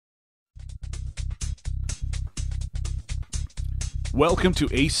Welcome to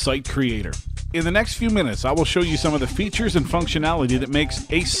Ace Site Creator. In the next few minutes, I will show you some of the features and functionality that makes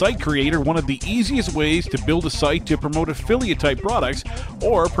Ace Site Creator one of the easiest ways to build a site to promote affiliate-type products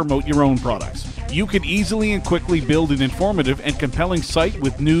or promote your own products. You can easily and quickly build an informative and compelling site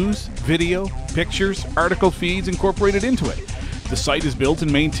with news, video, pictures, article feeds incorporated into it. The site is built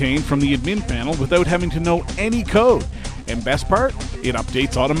and maintained from the admin panel without having to know any code. And best part, it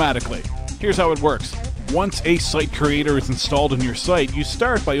updates automatically. Here's how it works. Once Ace Site Creator is installed on your site, you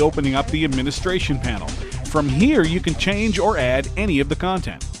start by opening up the administration panel. From here, you can change or add any of the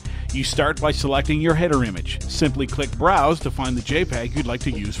content. You start by selecting your header image. Simply click Browse to find the JPEG you'd like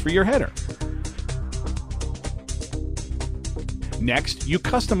to use for your header. Next, you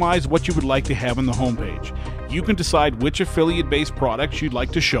customize what you would like to have on the homepage. You can decide which affiliate-based products you'd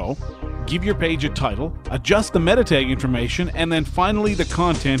like to show, give your page a title, adjust the meta tag information, and then finally the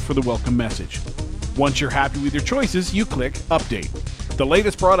content for the welcome message. Once you're happy with your choices, you click Update. The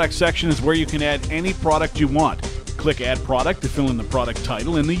latest product section is where you can add any product you want. Click Add Product to fill in the product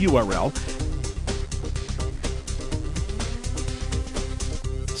title and the URL.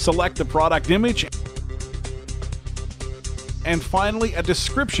 Select the product image, and finally a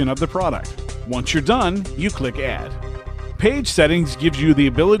description of the product. Once you're done, you click Add. Page Settings gives you the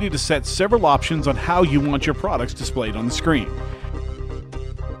ability to set several options on how you want your products displayed on the screen.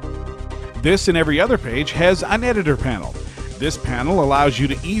 This and every other page has an editor panel. This panel allows you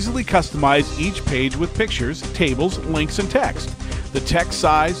to easily customize each page with pictures, tables, links, and text. The text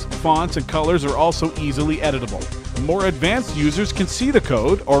size, fonts, and colors are also easily editable. More advanced users can see the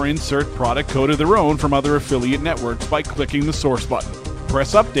code or insert product code of their own from other affiliate networks by clicking the source button.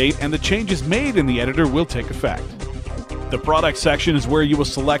 Press Update and the changes made in the editor will take effect. The product section is where you will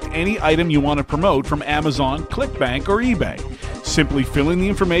select any item you want to promote from Amazon, ClickBank, or eBay. Simply fill in the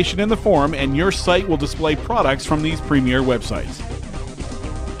information in the form and your site will display products from these premier websites.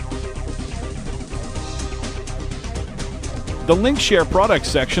 The Link Share product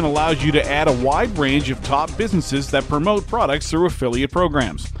section allows you to add a wide range of top businesses that promote products through affiliate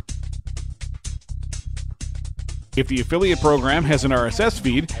programs. If the affiliate program has an RSS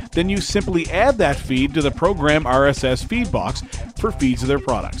feed, then you simply add that feed to the program RSS feed box for feeds of their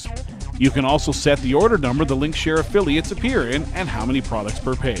products. You can also set the order number the Link Share affiliates appear in and how many products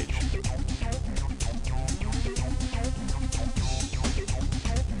per page.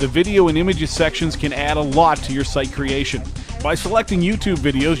 The video and images sections can add a lot to your site creation. By selecting YouTube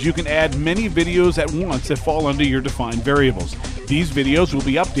videos, you can add many videos at once that fall under your defined variables. These videos will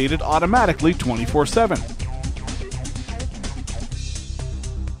be updated automatically 24/7.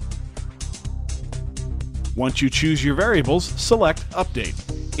 Once you choose your variables, select Update.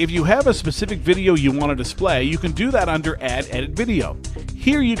 If you have a specific video you want to display, you can do that under Add Edit Video.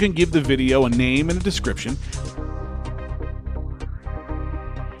 Here you can give the video a name and a description.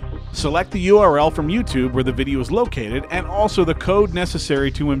 Select the URL from YouTube where the video is located and also the code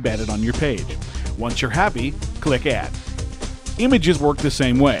necessary to embed it on your page. Once you're happy, click Add. Images work the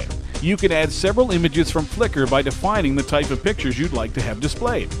same way. You can add several images from Flickr by defining the type of pictures you'd like to have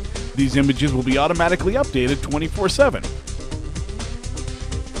displayed. These images will be automatically updated 24/7.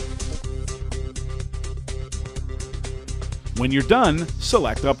 When you're done,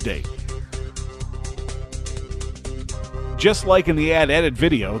 select Update. Just like in the Add Edit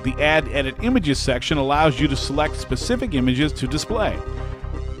video, the Add Edit Images section allows you to select specific images to display.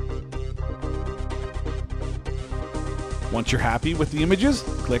 Once you're happy with the images,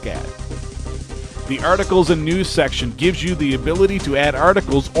 click Add. The Articles and News section gives you the ability to add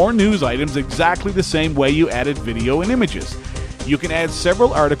articles or news items exactly the same way you added video and images. You can add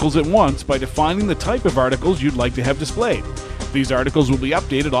several articles at once by defining the type of articles you'd like to have displayed. These articles will be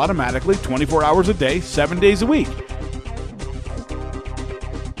updated automatically 24 hours a day, 7 days a week.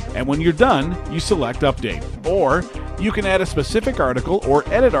 And when you're done, you select Update. Or you can add a specific article or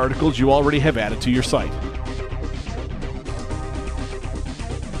edit articles you already have added to your site.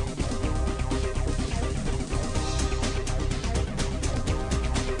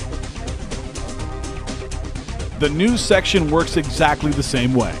 The News section works exactly the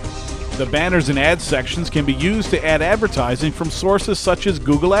same way. The banners and ads sections can be used to add advertising from sources such as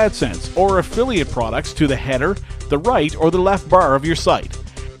Google AdSense or affiliate products to the header, the right, or the left bar of your site.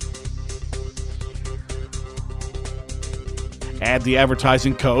 Add the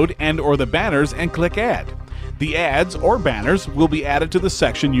advertising code and/or the banners and click Add. The ads or banners will be added to the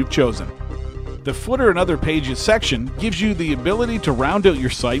section you've chosen. The Footer and Other Pages section gives you the ability to round out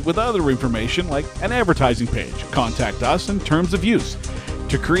your site with other information like an advertising page, contact us, and terms of use.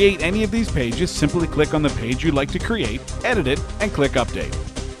 To create any of these pages, simply click on the page you'd like to create, edit it, and click Update.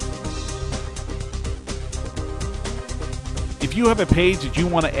 If you have a page that you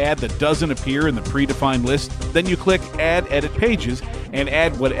want to add that doesn't appear in the predefined list, then you click Add Edit Pages and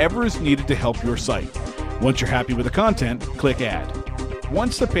add whatever is needed to help your site. Once you're happy with the content, click Add.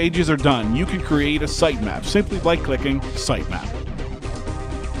 Once the pages are done, you can create a sitemap simply by clicking Sitemap.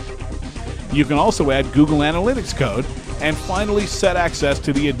 You can also add Google Analytics code and finally set access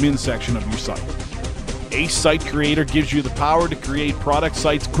to the admin section of your site. Ace Site Creator gives you the power to create product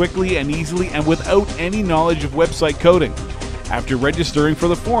sites quickly and easily and without any knowledge of website coding. After registering for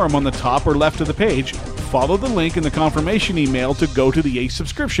the forum on the top or left of the page, follow the link in the confirmation email to go to the Ace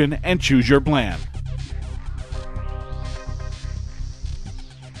subscription and choose your plan.